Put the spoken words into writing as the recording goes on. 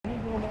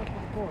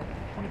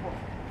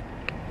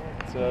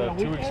It's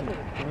 2 weeks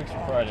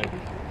from Friday.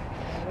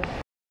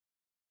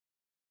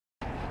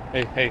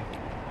 Hey.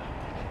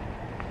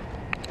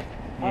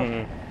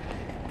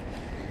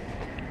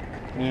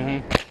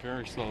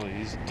 Very slowly.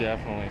 He's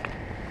definitely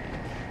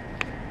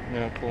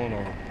pulling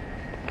over.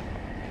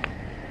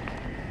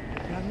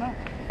 No.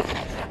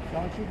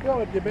 Don't you do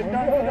it. You've been doing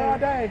it all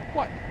day.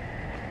 What?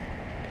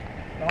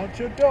 Don't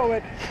you do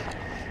it.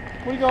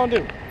 What are you gonna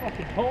do?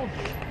 Fucking told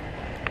you.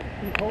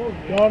 He told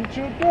you. Don't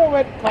you do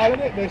it. Calling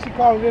it. Then she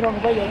calls it on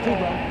the radio too,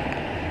 bro.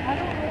 I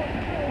don't know what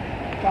to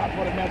do. Stop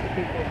for the mess of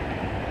people.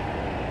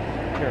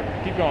 Here,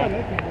 keep going.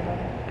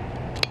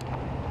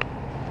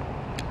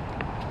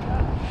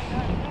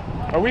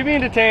 Are we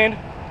being detained?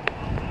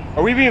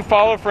 Are we being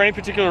followed for any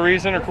particular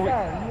reason, or can we?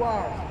 Sir, you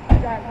are. You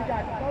got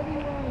 30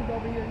 lanes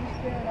over here. You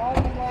scaring all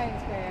these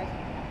lanes fast.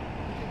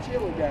 You can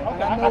chill with that.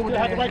 Okay, I know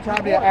you're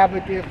probably an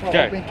advocate for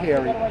open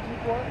carry.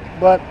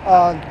 But,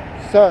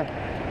 sir.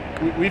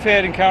 We've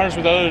had encounters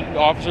with other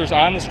officers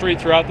on the street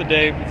throughout the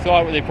day. We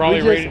thought they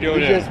probably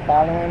radioed in. We're just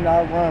following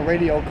our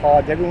radio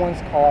cards.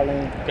 Everyone's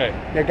calling. Okay.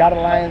 They got a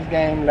Lions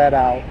game let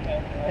out,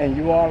 and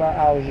you all are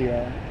out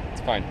here.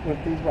 It's fine. With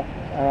these,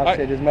 and I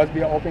said this must be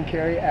an open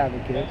carry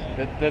advocate.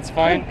 That's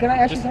fine. Can I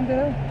ask you something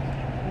else?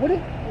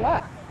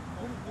 Why?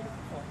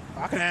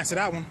 I can answer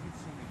that one.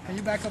 Can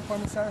you back up for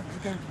me, sir? You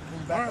can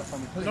back up for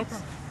me, please. No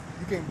problem.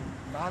 You can.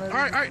 All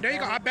right, there you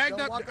go. I bagged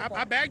up.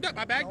 I bagged up.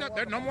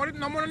 There's no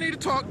more need to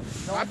talk.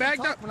 No, I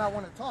bagged up. When I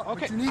want to talk.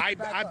 Okay. But you need I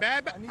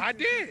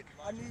did.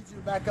 I need you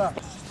to back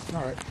up.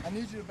 All right. I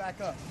need you to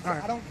back up. All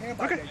right. I don't care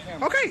about that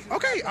camera.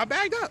 Okay. I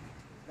bagged up.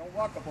 Don't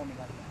walk up on me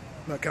like that.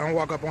 Look, I don't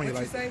walk up on you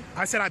like that.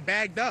 I said I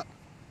bagged up.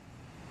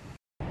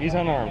 He's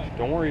unarmed.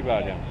 Don't worry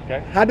about him,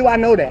 okay? How do I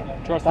know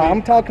that? Trust me.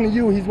 I'm talking to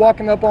you. He's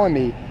walking up on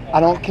me. I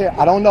don't care.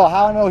 I don't know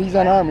how I know he's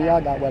unarmed.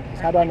 Y'all got weapons.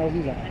 How do I know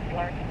he's unarmed?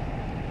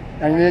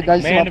 And you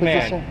see my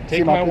position?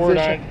 Take my word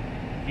on it.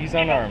 He's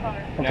unarmed.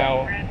 Okay.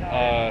 Now,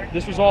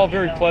 this was all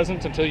very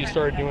pleasant until you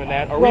started doing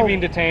that. Are we being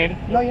detained?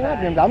 No, you're not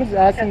being. I'm just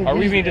asking. Are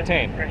we being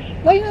detained?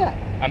 No, you're not.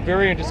 I'm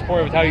very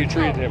disappointed with how you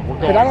treated him. We're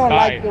going. But I don't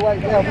like the way.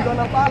 Yeah, we're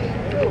gonna follow you.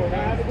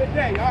 Have a good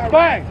day.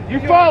 Fine. You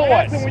follow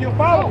us. When you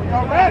follow, you're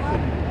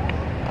harassing.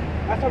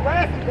 That's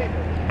harassing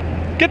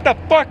people. Get the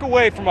fuck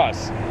away from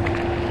us.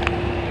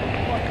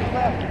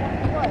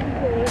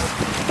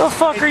 The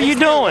fuck are you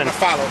doing?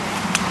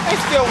 They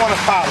still want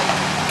to follow.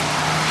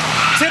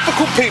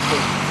 Typical people.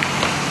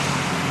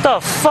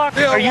 The fuck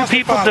are you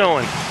people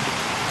doing?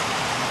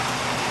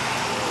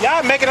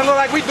 Y'all making it look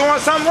like we doing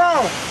something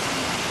wrong.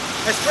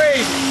 That's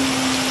crazy.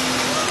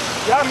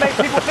 Y'all make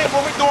people think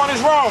what we doing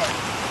is wrong.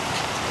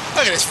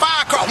 Look at this,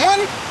 5 cars. 1,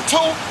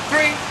 2,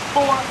 3,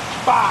 4,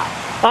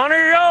 5. Honor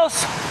your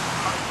oath.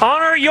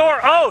 Honor your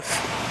oath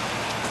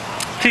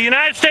to the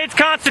United States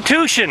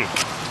Constitution.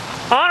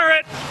 Honor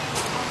it.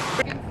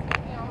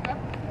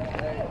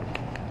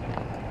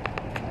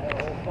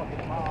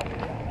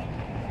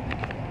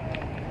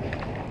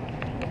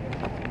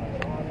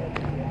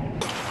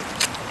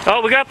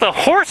 Oh, we got the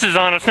horses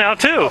on us now,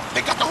 too.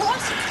 They got the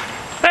horses.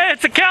 Hey,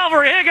 it's the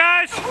cavalry. Hey,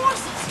 guys. The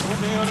horses.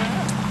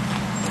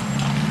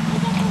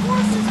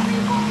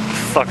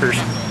 Fuckers.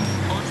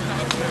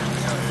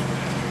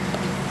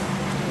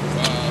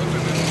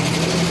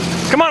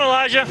 Come on,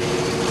 Elijah.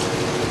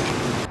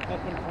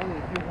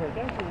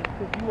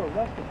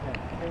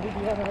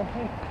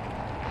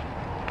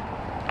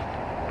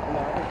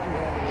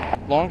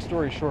 Long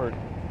story short,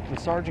 the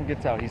sergeant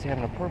gets out. He's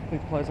having a perfectly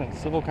pleasant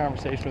civil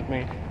conversation with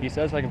me. He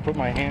says I can put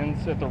my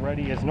hands at the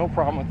ready. He has no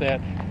problem with that.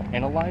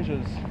 And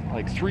Elijah's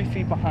like 3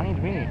 feet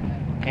behind me.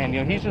 And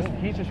he's just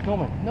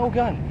filming. No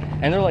gun.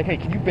 And they're like, hey,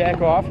 can you back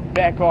off?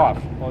 Back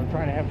off. Well, I'm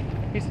trying to have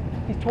he's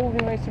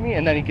totally nice to me,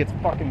 and then he gets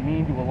fucking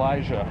mean to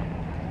Elijah.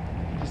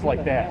 Just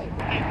like that. You see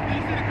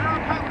the girl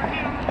cutting her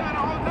head on the gun the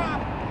whole time?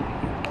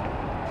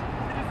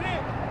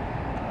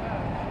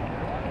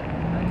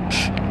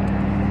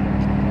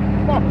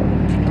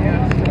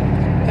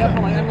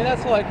 Definitely. I mean,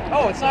 that's like,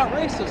 oh, it's not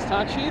racist,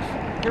 huh, Chief?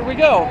 Here we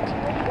go.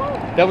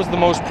 That was the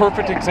most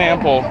perfect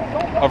example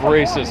of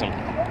racism.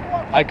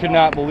 I could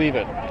not believe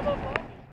it.